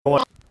don't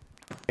want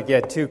to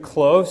get too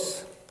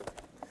close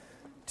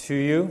to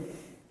you,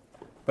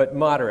 but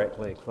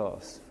moderately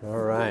close. All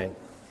right.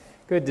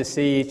 Good to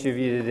see each of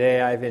you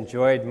today. I've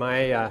enjoyed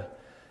my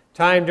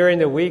time during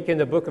the week in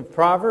the book of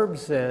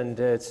Proverbs, and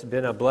it's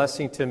been a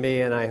blessing to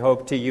me, and I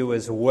hope to you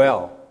as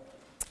well.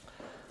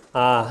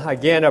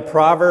 Again, a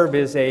proverb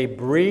is a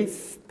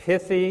brief,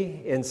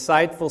 pithy,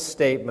 insightful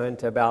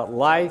statement about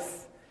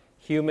life,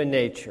 human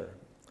nature.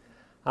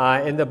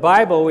 In the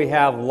Bible, we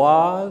have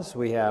laws,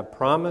 we have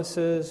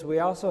promises, we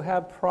also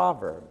have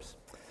proverbs.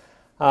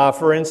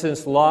 For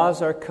instance,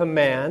 laws are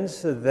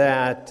commands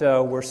that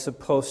we're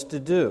supposed to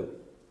do.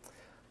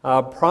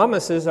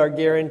 Promises are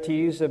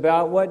guarantees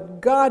about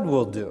what God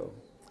will do.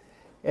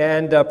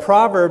 And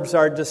proverbs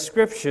are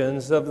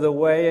descriptions of the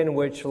way in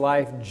which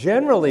life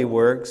generally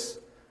works,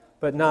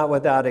 but not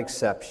without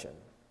exception.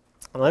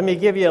 Let me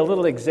give you a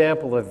little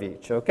example of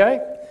each,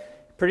 okay?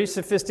 Pretty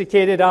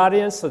sophisticated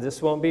audience, so this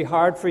won't be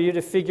hard for you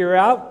to figure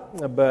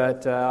out,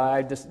 but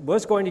I just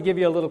was going to give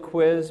you a little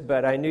quiz,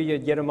 but I knew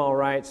you'd get them all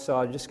right, so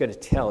I'm just going to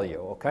tell you,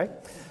 okay?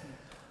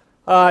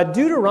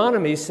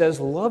 Deuteronomy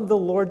says, love the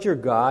Lord your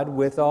God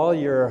with all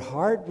your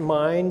heart,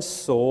 mind,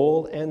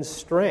 soul, and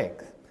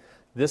strength.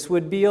 This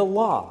would be a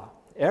law.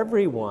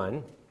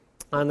 Everyone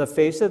on the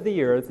face of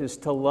the earth is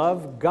to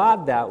love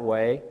God that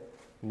way,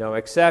 no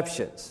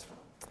exceptions.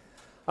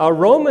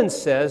 Romans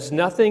says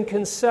nothing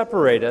can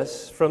separate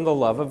us from the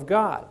love of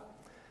God.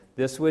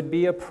 This would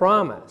be a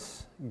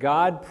promise.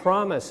 God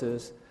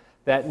promises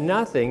that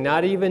nothing,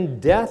 not even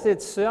death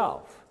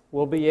itself,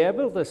 will be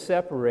able to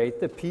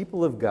separate the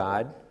people of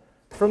God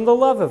from the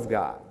love of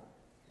God.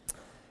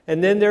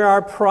 And then there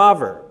are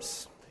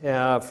proverbs.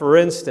 For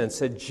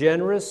instance, a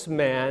generous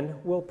man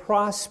will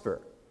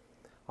prosper.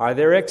 Are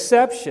there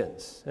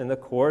exceptions? And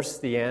of course,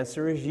 the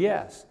answer is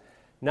yes.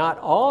 Not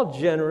all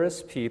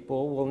generous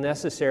people will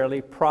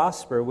necessarily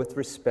prosper with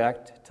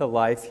respect to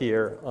life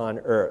here on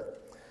earth.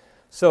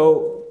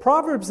 So,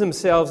 Proverbs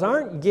themselves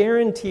aren't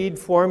guaranteed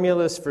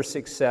formulas for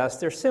success.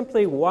 They're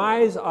simply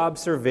wise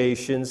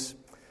observations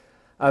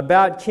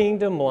about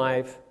kingdom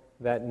life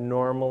that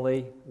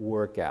normally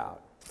work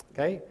out.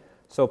 Okay?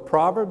 So,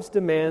 Proverbs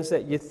demands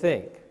that you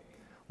think.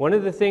 One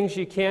of the things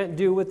you can't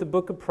do with the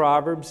book of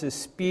Proverbs is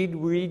speed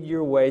read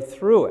your way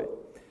through it.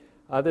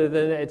 Other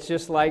than it's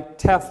just like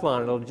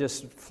Teflon, it'll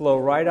just flow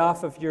right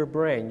off of your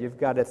brain. You've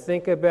got to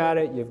think about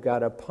it, you've got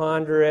to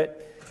ponder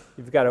it,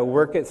 you've got to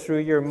work it through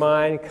your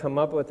mind, come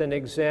up with an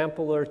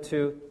example or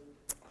two.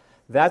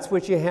 That's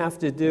what you have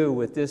to do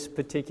with this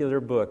particular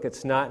book.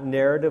 It's not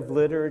narrative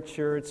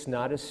literature, it's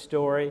not a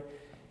story.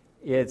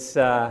 It's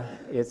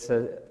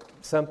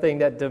something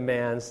that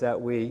demands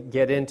that we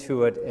get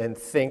into it and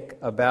think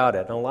about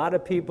it. And a lot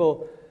of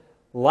people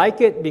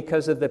like it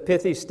because of the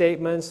pithy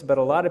statements, but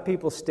a lot of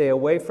people stay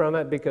away from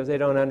it because they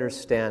don't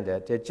understand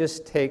it. It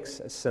just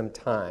takes some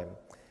time.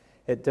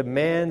 It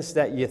demands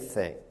that you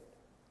think.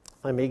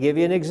 Let me give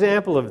you an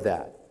example of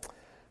that.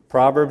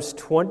 Proverbs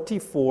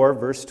 24,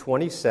 verse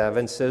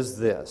 27 says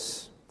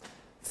this,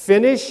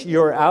 "Finish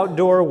your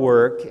outdoor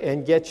work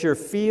and get your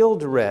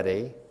field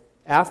ready.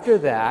 After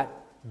that,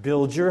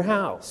 build your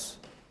house."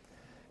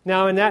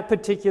 Now, in that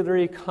particular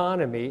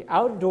economy,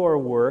 outdoor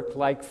work,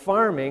 like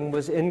farming,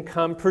 was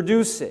income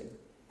producing.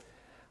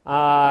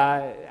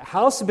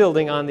 House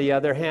building, on the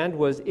other hand,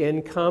 was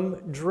income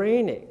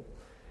draining.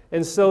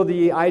 And so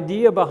the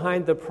idea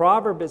behind the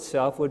proverb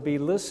itself would be,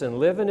 listen,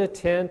 live in a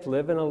tent,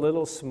 live in a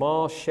little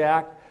small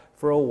shack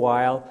for a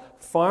while,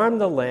 farm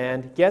the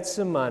land, get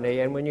some money,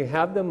 and when you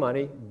have the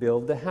money,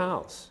 build the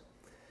house.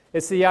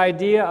 It's the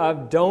idea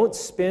of don't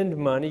spend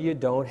money you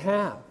don't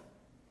have.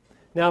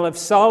 Now, if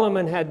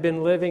Solomon had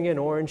been living in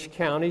Orange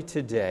County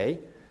today,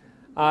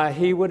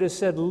 he would have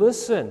said,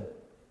 listen,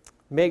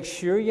 make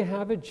sure you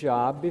have a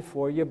job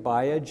before you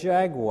buy a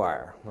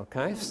Jaguar.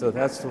 Okay, so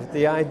that's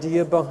the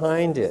idea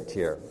behind it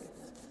here.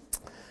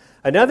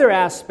 Another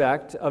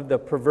aspect of the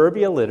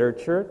proverbial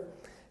literature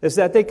is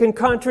that they can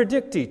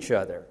contradict each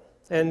other.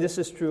 And this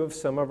is true of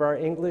some of our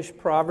English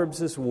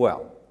proverbs as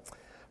well.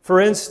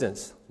 For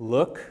instance,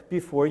 look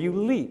before you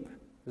leap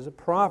is a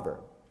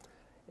proverb.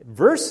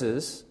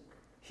 Versus,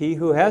 he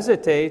who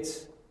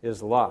hesitates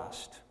is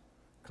lost.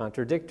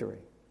 Contradictory.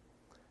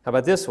 How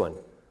about this one?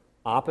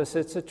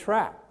 Opposites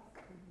attract.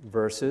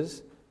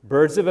 Versus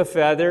birds of a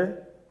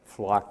feather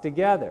flock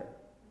together.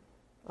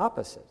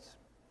 Opposites.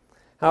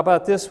 How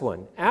about this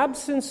one?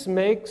 Absence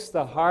makes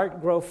the heart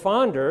grow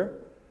fonder.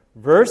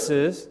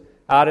 Versus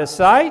out of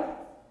sight,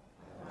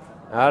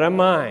 out of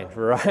mind.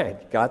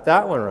 Right. Got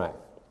that one right.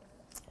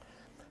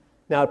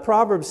 Now,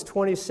 Proverbs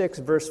 26,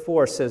 verse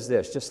 4 says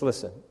this. Just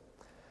listen.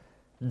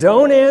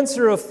 Don't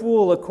answer a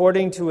fool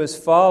according to his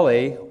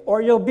folly,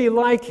 or you'll be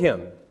like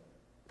him.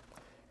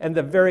 And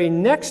the very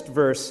next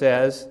verse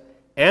says,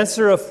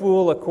 answer a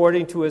fool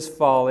according to his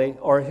folly,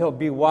 or he'll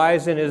be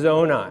wise in his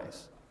own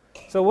eyes.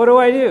 So what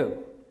do?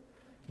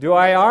 Do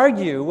I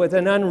argue with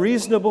an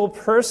unreasonable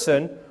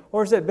person,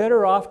 or is it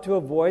better off to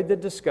avoid the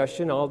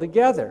discussion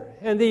altogether?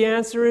 And the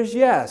answer is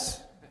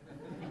yes.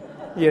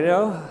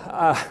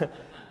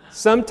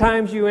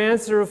 Sometimes you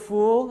answer a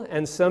fool,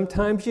 and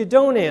sometimes you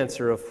don't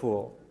answer a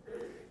fool.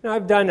 Now,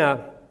 I've done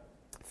a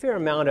fair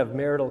amount of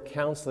marital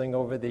counseling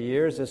over the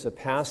years as a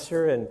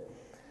pastor, and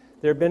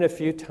there have been a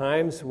few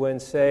times when,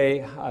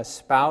 say, a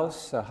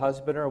spouse, a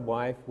husband or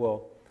wife,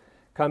 will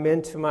come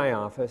into my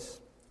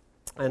office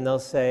and they'll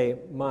say,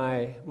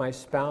 my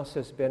spouse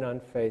has been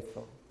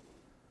unfaithful.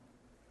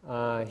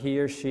 He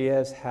or she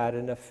has had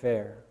an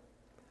affair.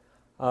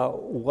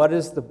 What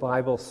does the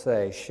Bible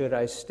say? Should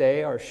I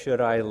stay or should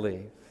I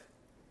leave?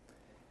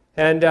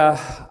 And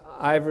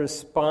I've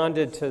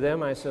responded to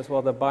them. I says,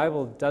 well, the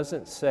Bible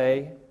doesn't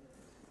say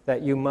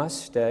that you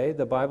must stay.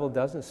 The Bible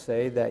doesn't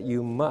say that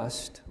you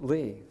must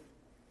leave.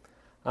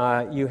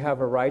 You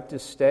have a right to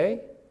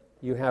stay.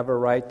 You have a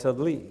right to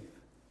leave.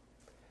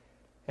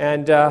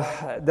 And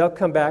they'll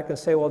come back and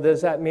say, well,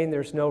 does that mean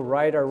there's no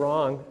right or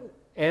wrong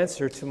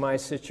answer to my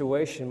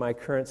situation, my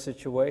current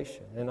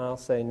situation? And I'll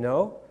say,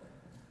 no.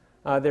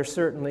 There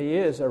certainly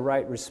is a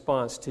right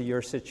response to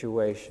your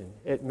situation.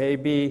 It may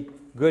be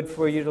good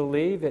for you to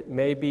leave. It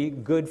may be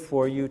good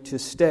for you to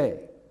stay.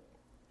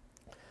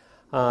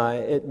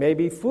 It may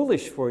be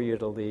foolish for you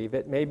to leave.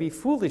 It may be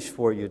foolish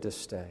for you to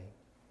stay.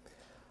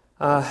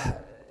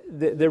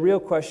 The real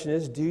question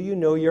is, do you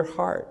know your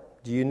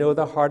heart? Do you know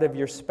the heart of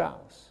your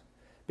spouse?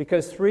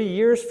 Because 3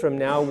 years from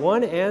now,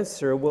 one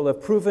answer will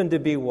have proven to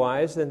be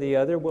wise and the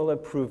other will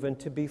have proven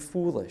to be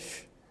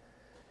foolish.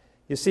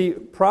 You see,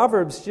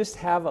 Proverbs just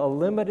have a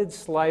limited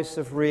slice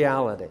of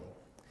reality,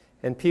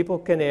 and people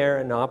can err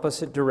in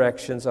opposite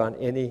directions on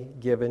any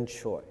given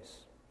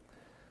choice.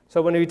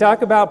 So when we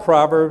talk about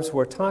Proverbs,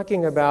 we're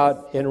talking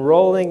about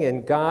enrolling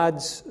in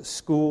God's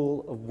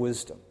school of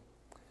wisdom.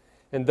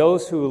 And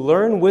those who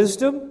learn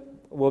wisdom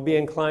will be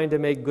inclined to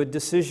make good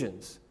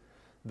decisions.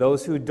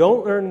 Those who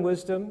don't learn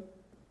wisdom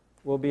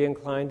will be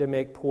inclined to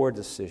make poor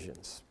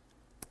decisions,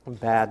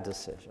 bad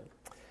decisions.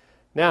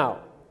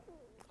 Now,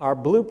 our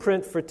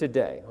blueprint for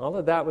today, all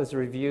of that was a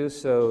review,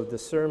 so the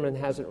sermon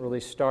hasn't really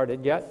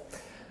started yet.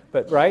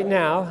 But right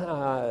now,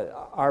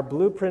 our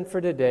blueprint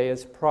for today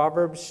is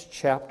Proverbs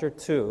chapter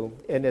 2,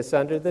 and it's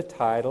under the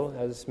title,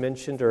 as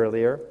mentioned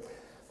earlier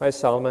by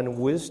Solomon,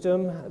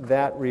 Wisdom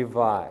That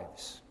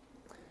Revives.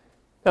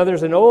 Now,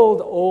 there's an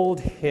old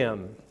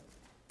hymn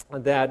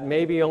that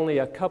maybe only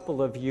a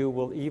couple of you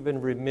will even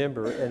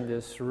remember in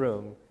this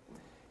room.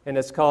 And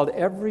it's called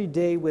Every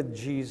Day with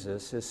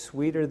Jesus is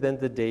Sweeter Than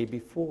the Day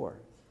Before.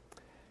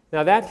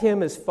 Now that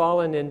hymn has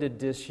fallen into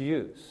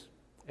disuse,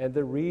 and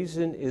the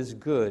reason is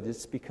good.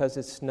 It's because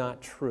it's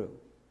not true.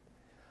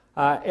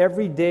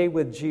 Every day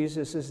with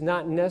Jesus is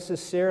not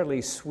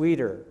necessarily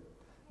sweeter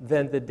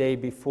than the day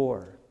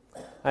before.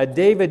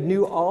 David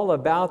knew all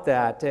about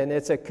that, and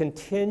it's a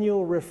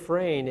continual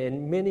refrain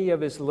in many of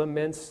his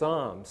lament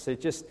psalms.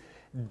 It's just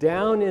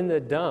down in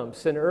the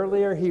dumps. And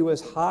earlier he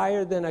was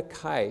higher than a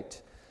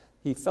kite.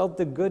 He felt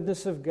the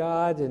goodness of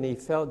God, and he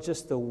felt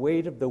just the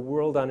weight of the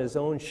world on his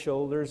own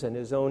shoulders and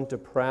his own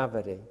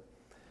depravity.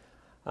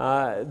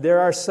 There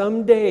are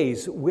some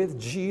days with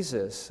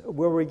Jesus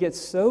where we get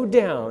so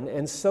down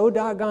and so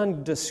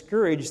doggone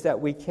discouraged that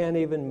we can't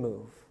even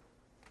move.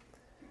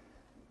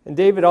 And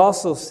David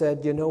also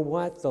said, you know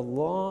what? The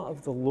law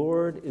of the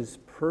Lord is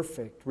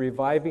perfect,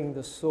 reviving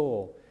the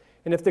soul.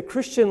 And if the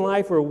Christian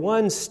life were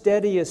one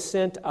steady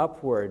ascent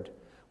upward,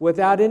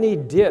 without any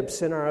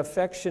dips in our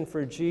affection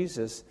for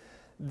Jesus,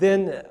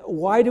 then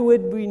why do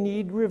we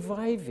need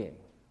reviving?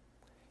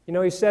 You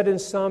know, he said in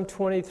Psalm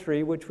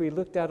 23, which we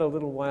looked at a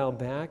little while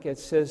back, it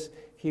says,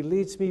 he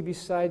leads me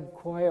beside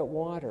quiet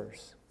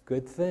waters.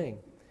 Good thing.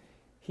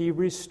 He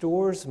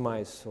restores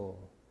my soul.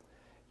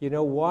 You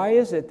know, why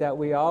is it that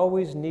we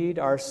always need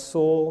our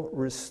soul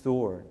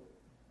restored?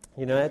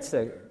 You know, that's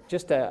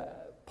just a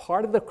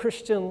part of the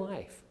Christian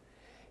life.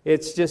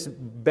 It's just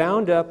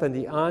bound up in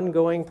the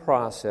ongoing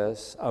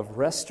process of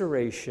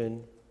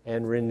restoration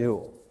and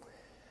renewal.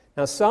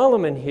 Now,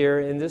 Solomon here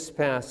in this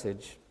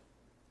passage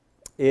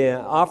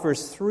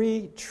offers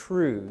 3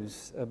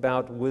 truths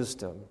about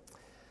wisdom.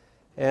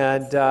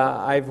 And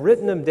I've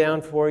written them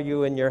down for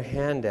you in your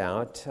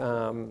handout.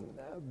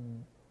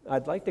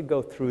 I'd like to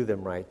go through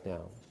them right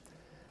now.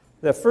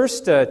 The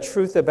first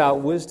truth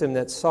about wisdom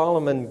that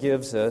Solomon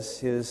gives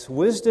us is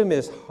wisdom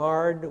is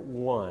hard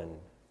won,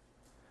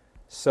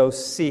 so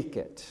seek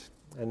it.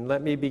 And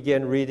let me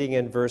begin reading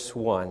in verse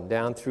 1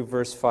 down through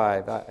verse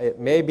 5. It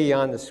may be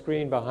on the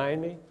screen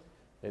behind me.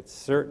 It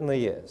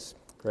certainly is.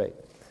 Great.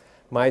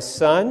 My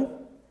son,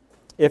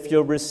 if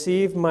you'll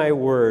receive my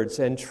words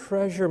and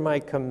treasure my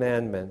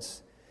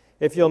commandments,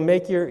 if you'll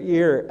make your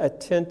ear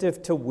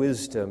attentive to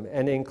wisdom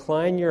and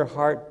incline your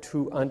heart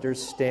to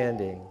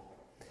understanding,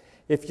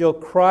 if you'll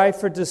cry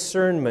for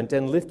discernment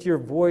and lift your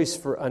voice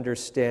for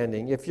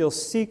understanding, if you'll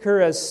seek her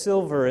as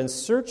silver and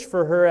search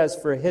for her as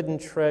for hidden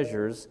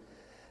treasures,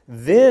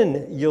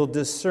 then you'll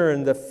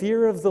discern the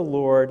fear of the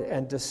Lord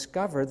and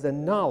discover the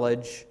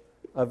knowledge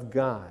of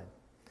God.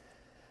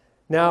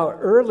 Now,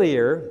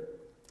 earlier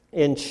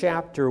in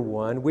chapter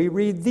 1, we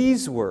read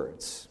these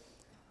words,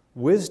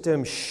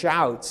 wisdom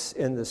shouts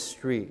in the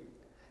street.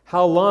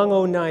 How long,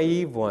 O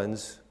naive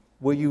ones,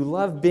 Will you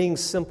love being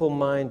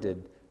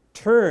simple-minded?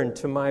 Turn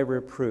to my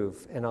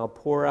reproof, and I'll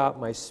pour out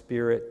my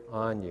Spirit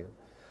on you.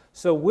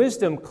 So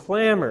wisdom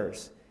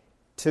clamors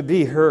to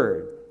be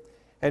heard.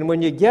 And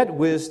when you get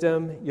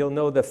wisdom, you'll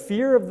know the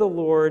fear of the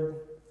Lord.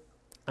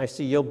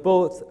 You'll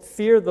both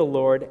fear the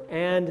Lord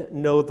and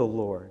know the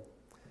Lord.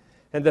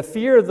 And the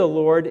fear of the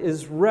Lord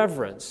is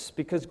reverence,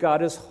 because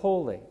God is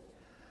holy.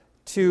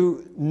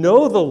 To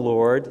know the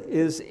Lord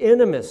is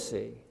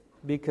intimacy,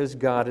 because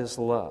God is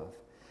love.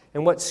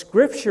 And what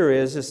Scripture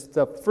is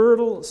the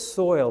fertile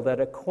soil that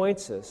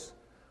acquaints us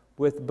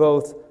with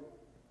both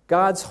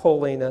God's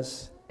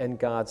holiness and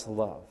God's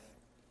love.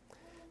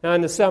 Now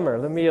in the summer,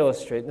 let me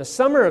illustrate. In the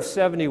summer of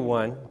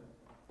 71,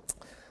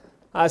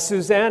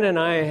 Suzanne and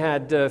I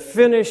had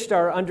finished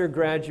our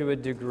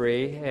undergraduate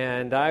degree,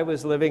 and I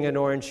was living in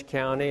Orange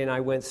County, and I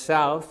went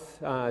south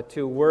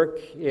to work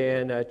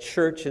in a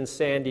church in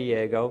San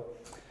Diego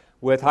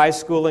with high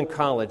school and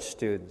college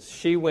students.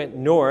 She went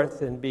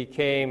north and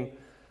became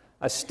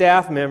a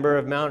staff member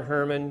of Mount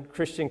Hermon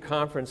Christian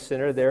Conference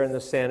Center there in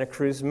the Santa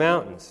Cruz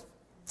Mountains.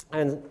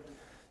 And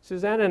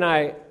Suzanne and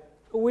I,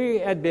 we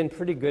had been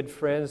pretty good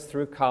friends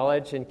through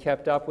college and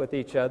kept up with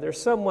each other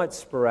somewhat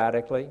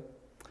sporadically.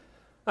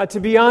 To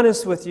be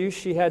honest with you,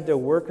 she had to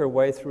work her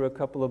way through a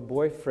couple of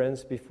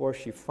boyfriends before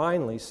she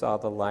finally saw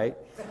the light.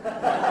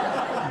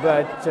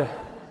 But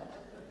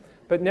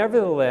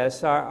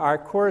nevertheless, our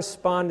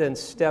correspondence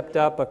stepped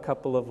up a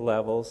couple of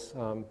levels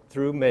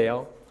through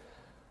mail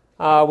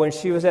when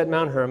she was at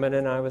Mount Hermon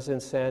and I was in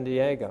San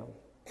Diego.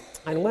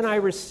 And when I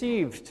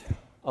received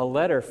a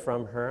letter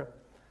from her,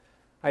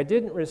 I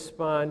didn't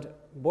respond,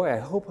 boy, I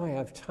hope I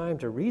have time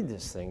to read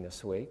this thing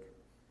this week.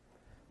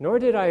 Nor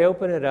did I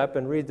open it up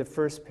and read the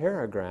first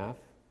paragraph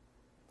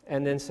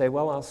and then say,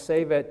 well, I'll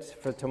save it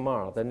for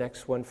tomorrow, the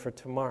next one for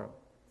tomorrow.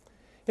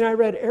 You know, I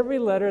read every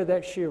letter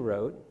that she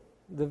wrote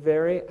the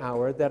very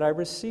hour that I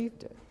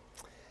received it.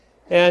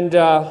 And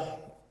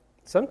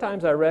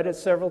sometimes I read it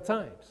several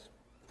times.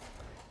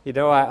 You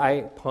know,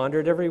 I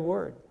pondered every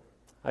word.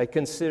 I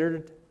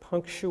considered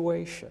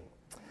punctuation.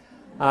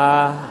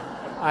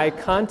 I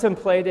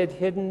contemplated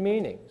hidden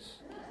meanings.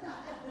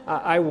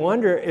 I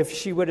wonder if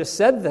she would have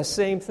said the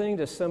same thing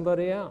to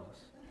somebody else.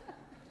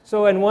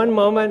 So in one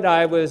moment,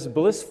 I was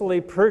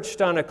blissfully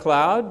perched on a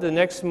cloud. The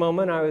next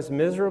moment, I was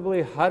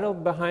miserably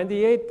huddled behind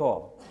the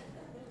 8-ball.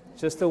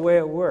 Just the way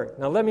it worked.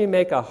 Now, let me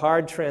make a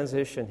hard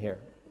transition here.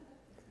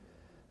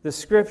 The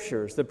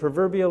Scriptures, the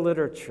proverbial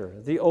literature,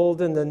 the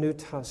Old and the New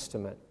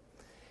Testament,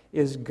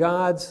 is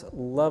God's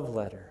love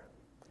letter.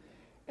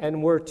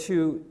 And we're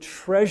to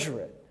treasure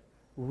it,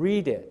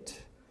 read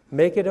it,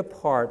 make it a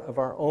part of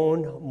our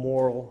own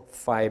moral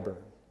fiber.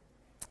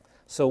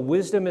 So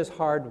wisdom is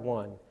hard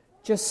won.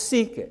 Just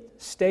seek it.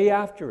 Stay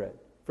after it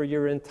for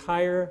your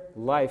entire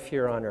life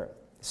here on earth.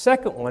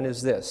 Second one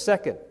is this.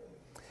 Second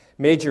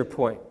major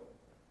point.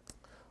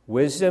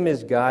 Wisdom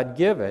is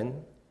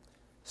God-given,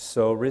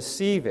 so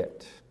receive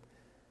it.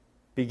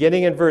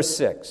 Beginning in verse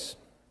 6.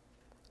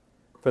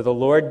 For the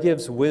Lord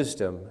gives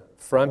wisdom.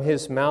 From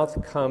his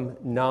mouth come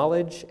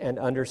knowledge and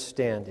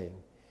understanding.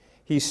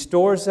 He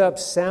stores up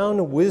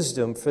sound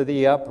wisdom for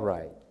the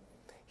upright.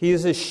 He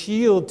is a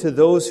shield to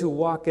those who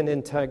walk in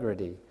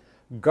integrity,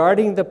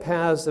 guarding the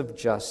paths of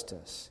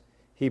justice.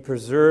 He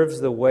preserves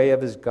the way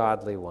of his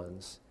godly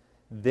ones.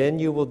 Then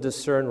you will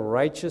discern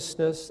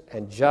righteousness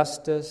and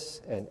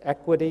justice and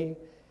equity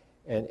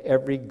and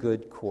every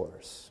good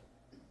course.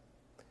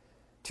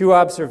 Two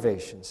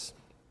observations.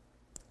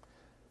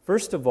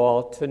 First of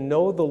all, to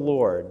know the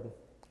Lord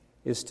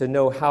is to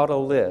know how to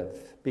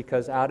live,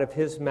 because out of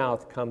his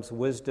mouth comes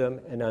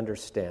wisdom and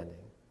understanding.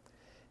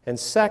 And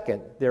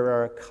second, there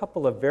are a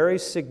couple of very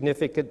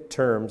significant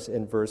terms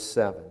in verse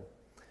 7.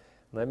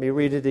 Let me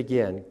read it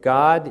again.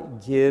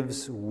 God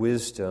gives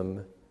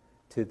wisdom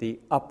to the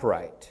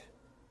upright.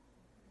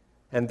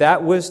 And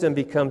that wisdom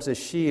becomes a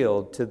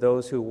shield to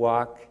those who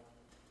walk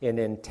in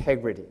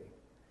integrity.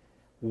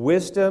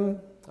 Wisdom,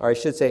 or I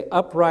should say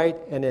upright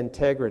and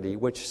integrity,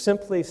 which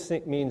simply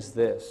means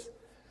this,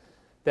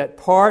 that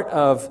part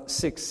of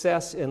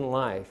success in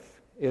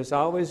life is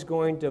always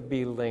going to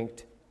be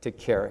linked to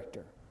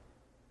character.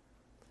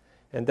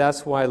 And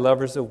that's why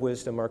lovers of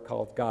wisdom are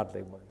called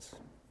godly ones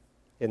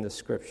in the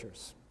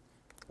Scriptures.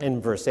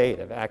 In verse 8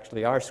 of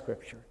actually our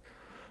Scripture.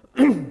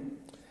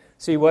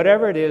 See,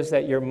 whatever it is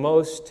that you're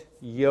most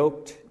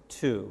yoked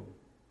to,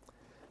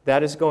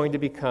 that is going to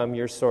become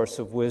your source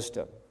of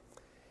wisdom.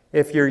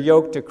 If you're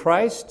yoked to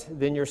Christ,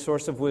 then your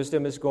source of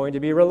wisdom is going to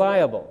be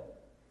reliable.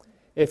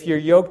 If you're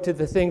yoked to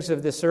the things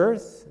of this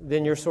earth,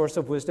 then your source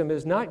of wisdom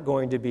is not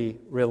going to be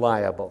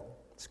reliable.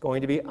 It's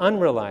going to be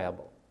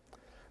unreliable.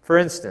 For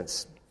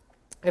instance,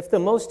 if the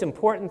most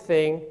important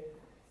thing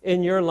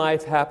in your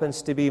life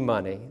happens to be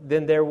money,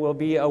 then there will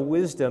be a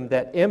wisdom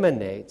that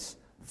emanates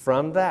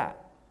from that.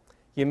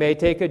 You may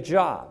take a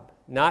job,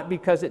 not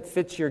because it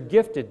fits your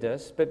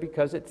giftedness, but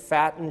because it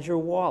fattens your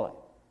wallet.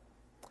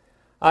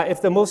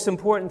 If the most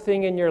important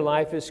thing in your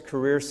life is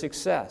career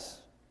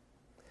success,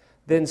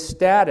 then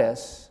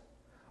status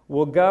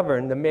will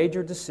govern the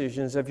major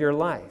decisions of your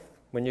life.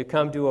 When you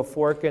come to a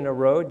fork in a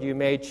road, you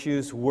may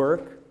choose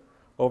work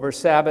over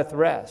Sabbath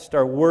rest,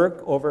 or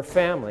work over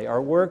family,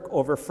 or work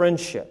over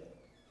friendship.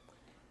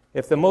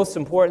 If the most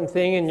important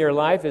thing in your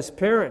life is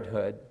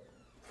parenthood,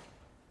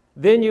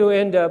 then you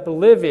end up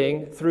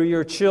living through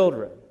your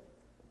children.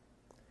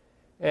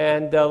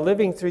 And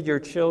living through your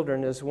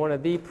children is one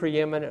of the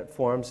preeminent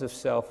forms of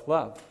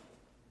self-love.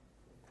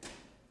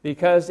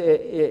 Because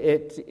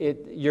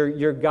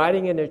you're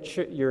guiding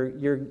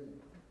you're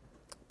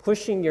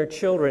pushing your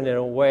children in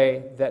a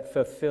way that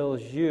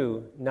fulfills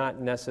you,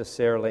 not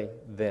necessarily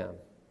them.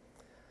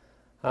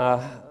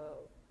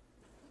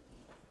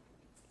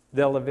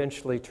 They'll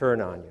eventually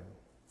turn on you.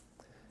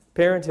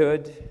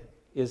 Parenthood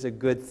is a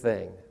good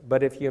thing,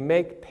 but if you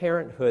make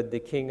parenthood the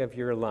king of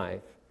your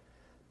life,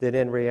 then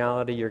in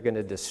reality you're going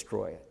to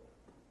destroy it.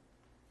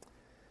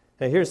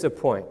 Now here's the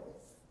point.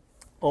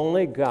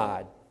 Only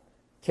God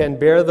can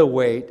bear the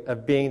weight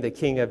of being the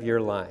king of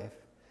your life.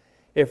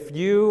 If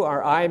you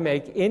or I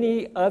make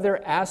any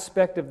other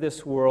aspect of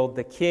this world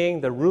the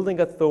king, the ruling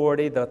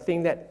authority, the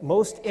thing that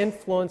most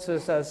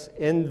influences us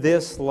in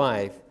this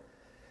life,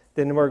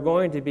 then we're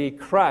going to be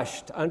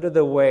crushed under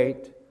the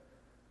weight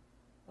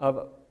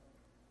of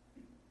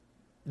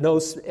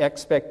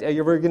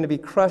we're going to be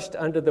crushed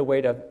under the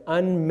weight of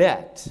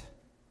unmet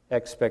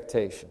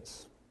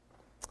expectations.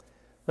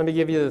 Let me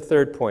give you the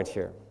third point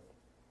here.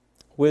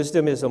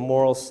 Wisdom is a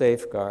moral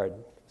safeguard,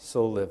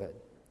 so live it.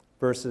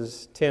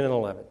 Verses 10 and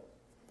 11.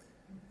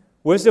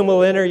 Wisdom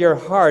will enter your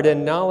heart,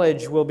 and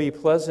knowledge will be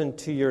pleasant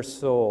to your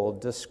soul.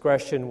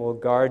 Discretion will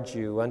guard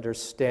you.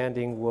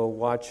 Understanding will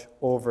watch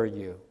over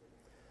you.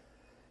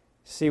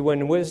 See,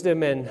 when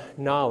wisdom and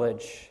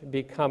knowledge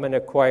become an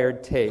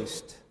acquired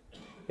taste,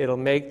 it'll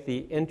make the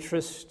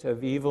interest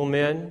of evil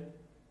men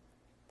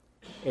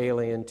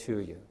alien to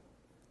you.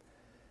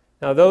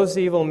 Now, those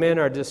evil men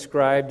are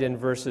described in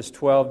verses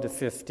 12 to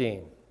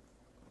 15.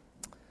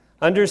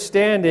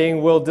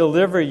 Understanding will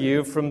deliver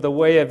you from the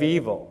way of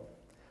evil,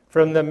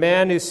 from the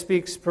man who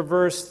speaks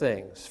perverse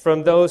things,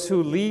 from those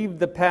who leave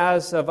the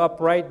paths of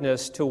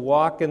uprightness to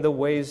walk in the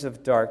ways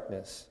of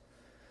darkness,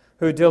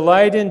 who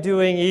delight in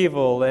doing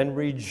evil and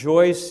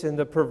rejoice in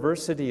the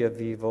perversity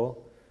of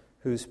evil,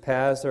 whose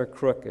paths are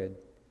crooked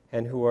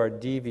and who are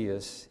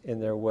devious in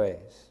their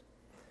ways.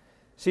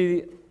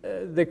 See,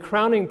 the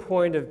crowning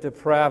point of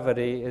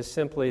depravity is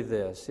simply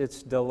this.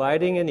 It's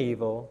delighting in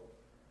evil,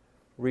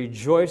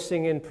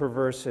 rejoicing in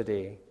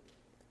perversity,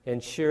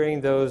 and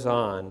cheering those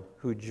on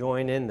who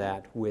join in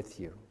that with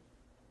you.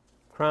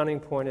 Crowning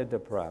point of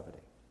depravity.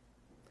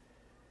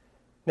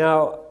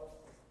 Now,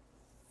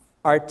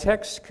 our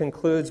text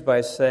concludes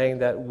by saying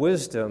that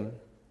wisdom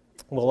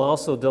will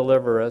also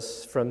deliver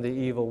us from the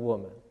evil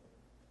woman.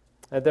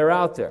 And they're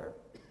out there.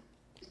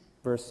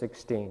 Verse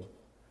 16.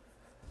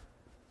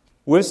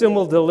 Wisdom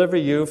will deliver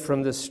you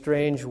from the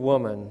strange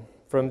woman,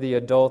 from the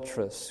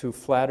adulteress who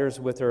flatters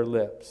with her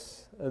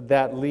lips,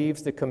 that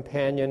leaves the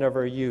companion of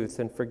her youth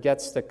and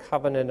forgets the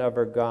covenant of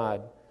her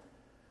God.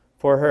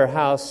 For her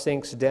house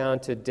sinks down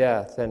to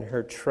death, and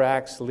her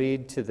tracks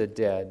lead to the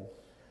dead.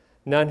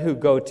 None who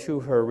go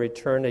to her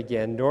return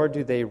again, nor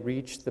do they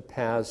reach the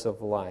paths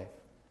of life.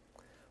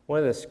 One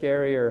of the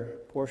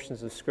scarier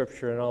portions of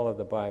Scripture in all of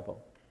the Bible.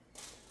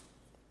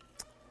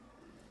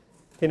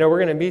 You know, we're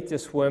going to meet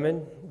this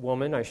woman,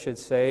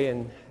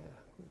 in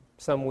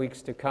some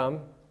weeks to come,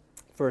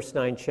 first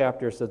 9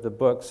 chapters of the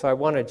book. So I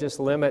want to just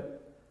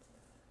limit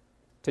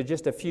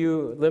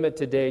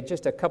today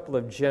just a couple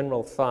of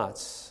general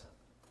thoughts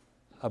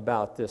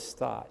about this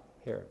thought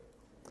here.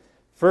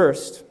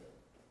 First,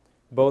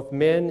 both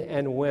men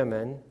and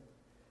women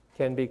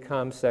can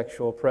become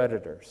sexual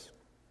predators.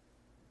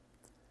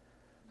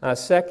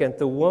 Second,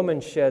 the woman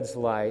sheds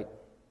light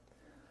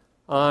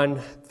on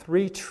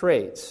 3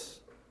 traits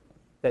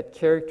that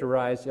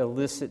characterize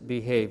illicit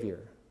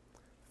behavior.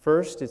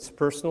 First, it's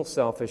personal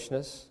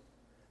selfishness.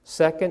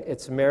 Second,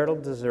 it's marital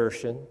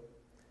desertion.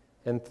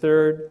 And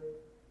third,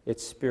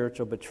 it's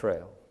spiritual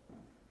betrayal.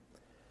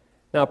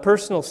 Now,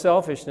 personal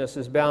selfishness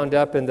is bound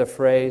up in the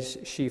phrase,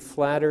 she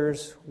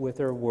flatters with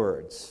her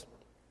words.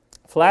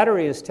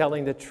 Flattery is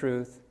telling the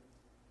truth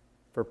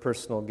for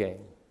personal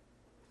gain.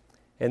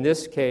 In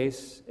this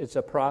case, it's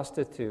a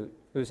prostitute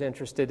who's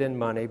interested in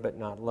money but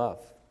not love.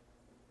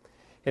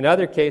 In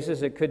other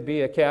cases, it could be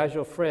a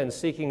casual friend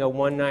seeking a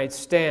one-night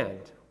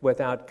stand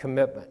without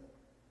commitment.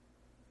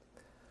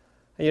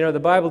 You know, the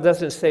Bible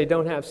doesn't say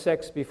don't have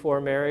sex before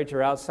marriage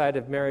or outside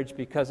of marriage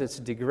because it's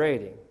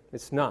degrading.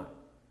 It's not.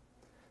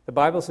 The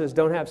Bible says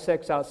don't have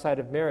sex outside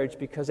of marriage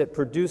because it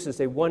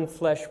produces a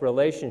one-flesh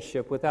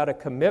relationship without a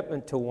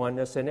commitment to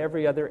oneness in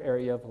every other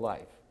area of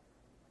life.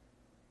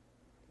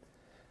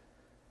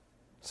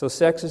 So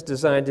sex is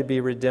designed to be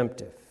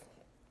redemptive.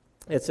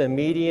 It's a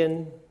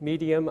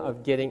medium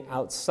of getting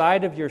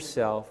outside of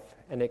yourself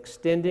and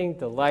extending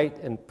delight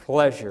and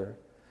pleasure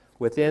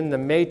within the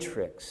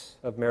matrix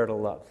of marital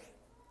love.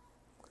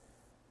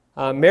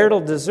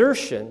 Marital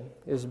desertion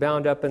is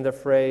bound up in the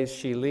phrase,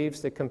 she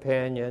leaves the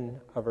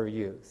companion of her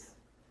youth.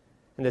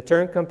 And the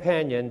term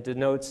companion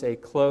denotes a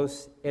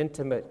close,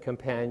 intimate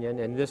companion.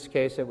 In this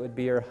case, it would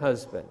be her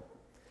husband.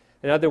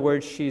 In other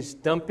words, she's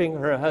dumping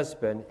her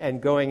husband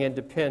and going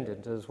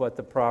independent, is what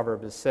the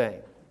proverb is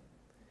saying.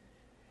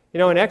 You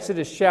know, in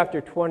Exodus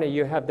chapter 20,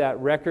 you have that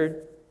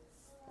record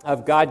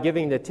of God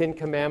giving the Ten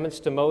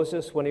Commandments to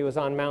Moses when he was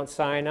on Mount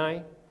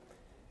Sinai.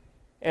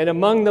 And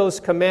among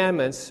those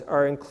commandments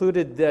are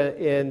included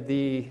in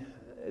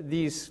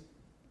these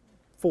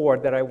four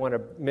that I want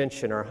to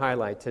mention or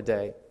highlight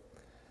today.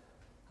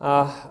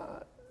 Thou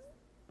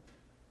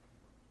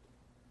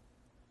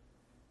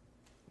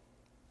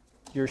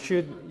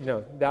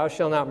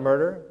shalt not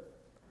murder,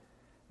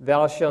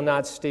 thou shalt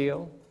not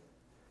steal,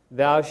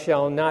 thou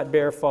shalt not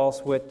bear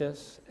false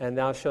witness, and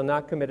thou shalt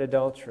not commit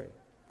adultery.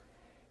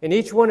 And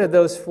each one of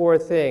those four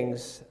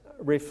things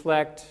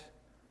reflect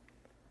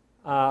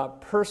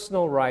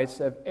personal rights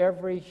of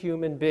every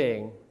human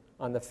being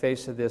on the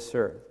face of this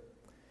earth.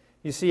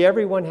 You see,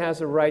 everyone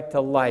has a right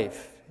to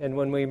life, and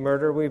when we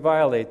murder, we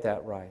violate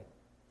that right.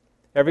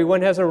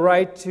 Everyone has a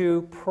right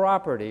to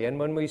property, and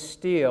when we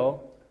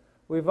steal,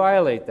 we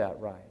violate that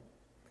right.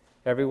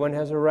 Everyone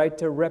has a right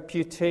to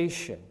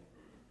reputation.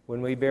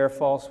 When we bear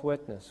false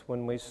witness,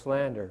 when we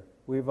slander,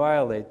 we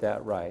violate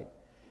that right.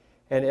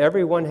 And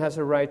everyone has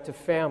a right to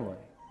family.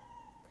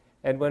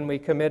 And when we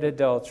commit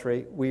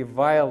adultery, we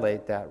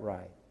violate that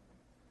right.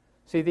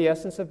 See, the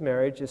essence of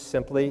marriage is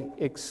simply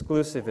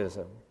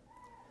exclusivism.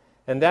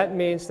 And that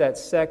means that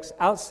sex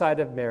outside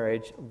of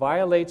marriage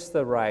violates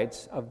the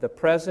rights of the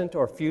present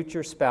or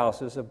future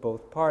spouses of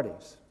both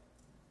parties.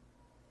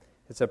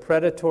 It's a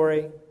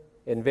predatory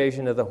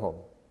invasion of the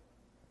home.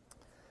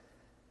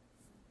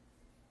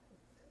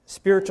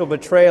 Spiritual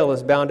betrayal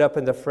is bound up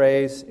in the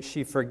phrase,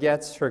 she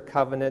forgets her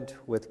covenant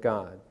with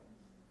God.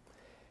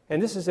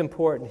 And this is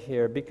important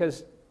here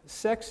because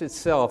sex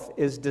itself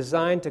is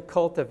designed to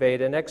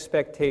cultivate an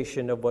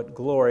expectation of what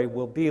glory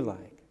will be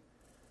like.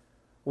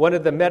 One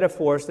of the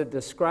metaphors that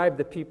describe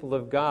the people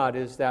of God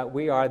is that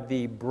we are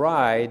the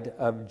bride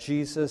of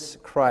Jesus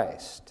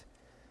Christ.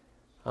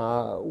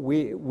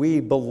 We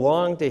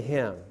belong to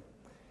Him.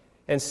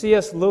 And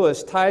C.S.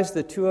 Lewis ties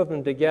the two of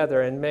them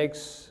together and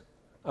makes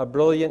a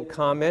brilliant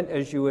comment,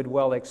 as you would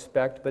well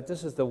expect, but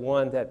this is the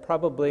one that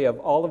probably of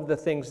all of the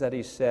things that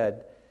he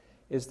said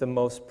is the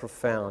most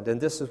profound. And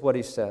this is what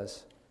he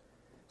says.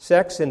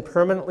 Sex in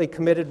permanently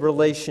committed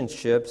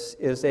relationships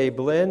is a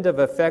blend of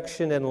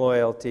affection and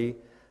loyalty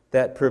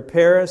that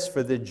prepare us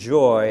for the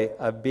joy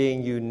of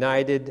being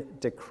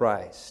united to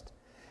Christ.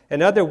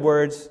 In other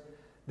words,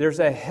 there's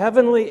a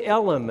heavenly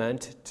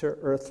element to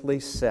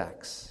earthly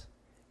sex.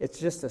 It's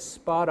just a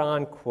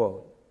spot-on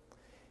quote.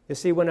 You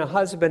see, when a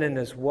husband and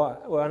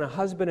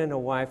a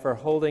wife are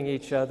holding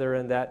each other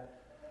in that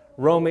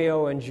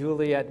Romeo and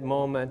Juliet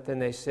moment,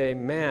 and they say,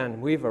 "Man,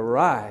 we've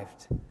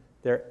arrived,"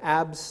 they're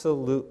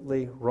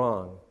absolutely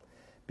wrong.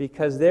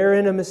 Because their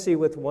intimacy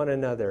with one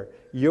another,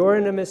 your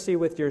intimacy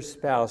with your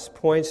spouse,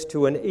 points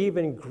to an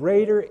even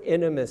greater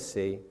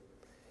intimacy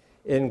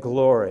in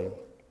glory.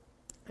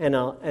 And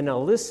an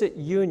illicit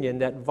union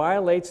that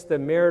violates the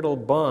marital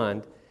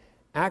bond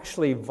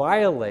actually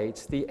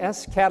violates the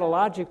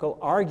eschatological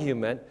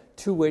argument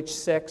to which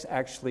sex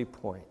actually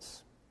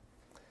points.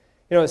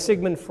 You know, it's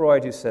Sigmund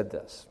Freud who said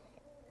this.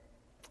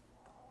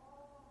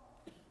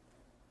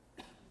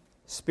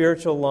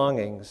 Spiritual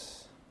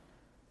longings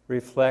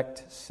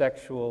reflect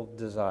sexual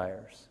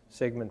desires.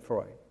 Sigmund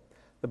Freud.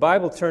 The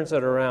Bible turns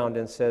it around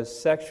and says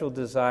sexual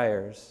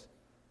desires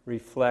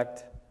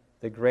reflect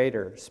the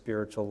greater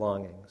spiritual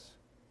longings.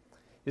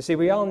 You see,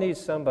 we all need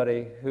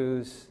somebody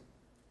who's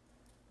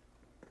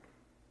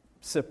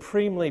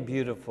supremely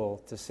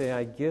beautiful to say,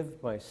 "I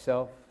give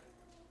myself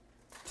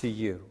to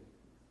you."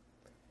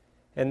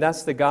 And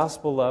that's the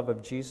gospel love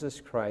of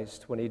Jesus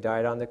Christ when He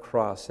died on the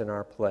cross in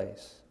our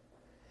place.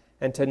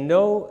 And to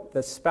know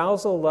the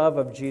spousal love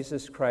of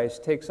Jesus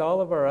Christ takes all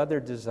of our other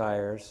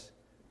desires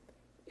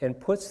and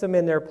puts them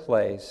in their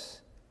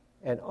place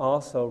and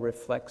also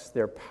reflects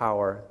their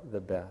power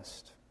the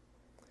best.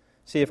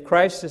 See, if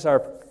Christ is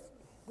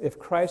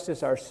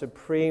our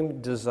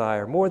supreme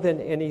desire, more than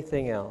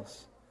anything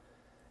else,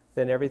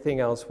 then everything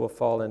else will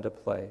fall into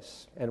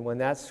place. And when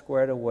that's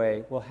squared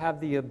away, we'll have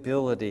the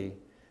ability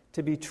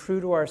to be true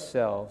to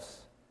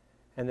ourselves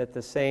and at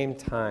the same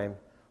time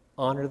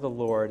honor the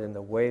Lord in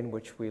the way in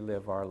which we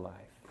live our life.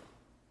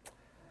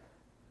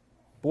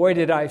 Boy,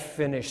 did I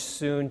finish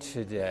soon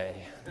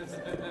today.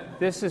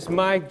 This is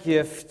my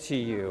gift to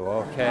you,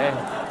 okay?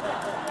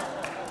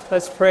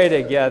 Let's pray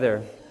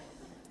together.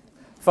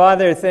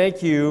 Father,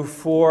 thank you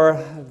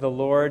for the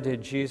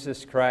Lord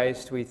Jesus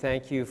Christ. We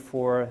thank you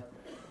for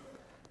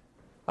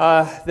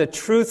the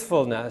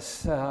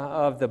truthfulness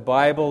of the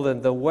Bible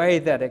and the way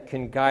that it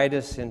can guide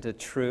us into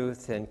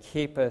truth and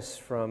keep us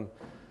from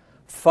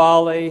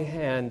folly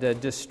and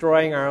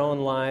destroying our own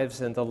lives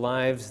and the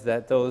lives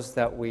that those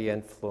that we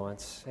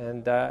influence.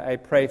 And I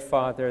pray,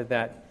 Father,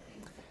 that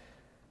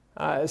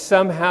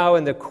somehow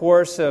in the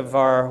course of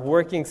our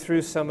working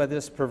through some of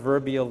this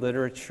proverbial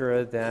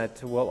literature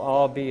that we'll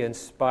all be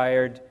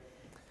inspired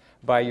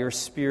by your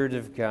Spirit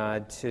of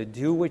God to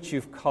do what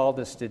you've called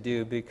us to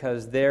do,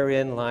 because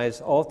therein lies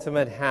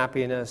ultimate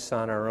happiness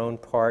on our own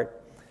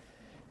part,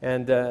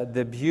 and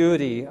the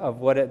beauty of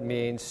what it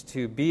means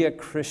to be a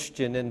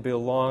Christian and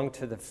belong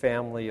to the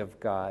family of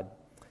God.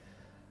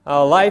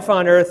 Life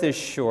on earth is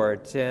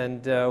short,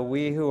 and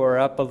we who are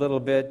up a little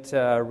bit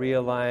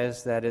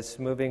realize that it's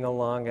moving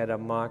along at a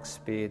Mach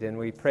speed. And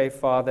we pray,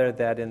 Father,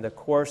 that in the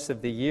course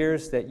of the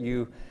years that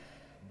you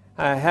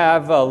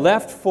have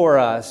left for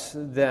us,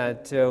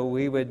 that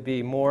we would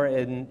be more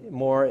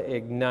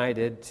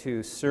ignited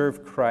to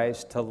serve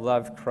Christ, to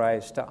love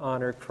Christ, to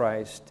honor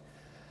Christ,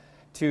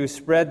 to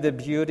spread the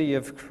beauty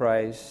of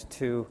Christ,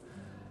 to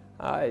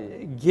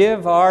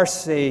give our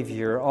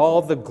Savior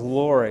all the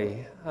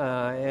glory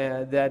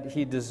that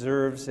He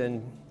deserves,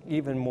 and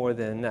even more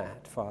than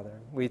that, Father.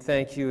 We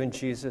thank you in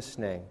Jesus'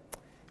 name.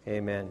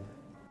 Amen.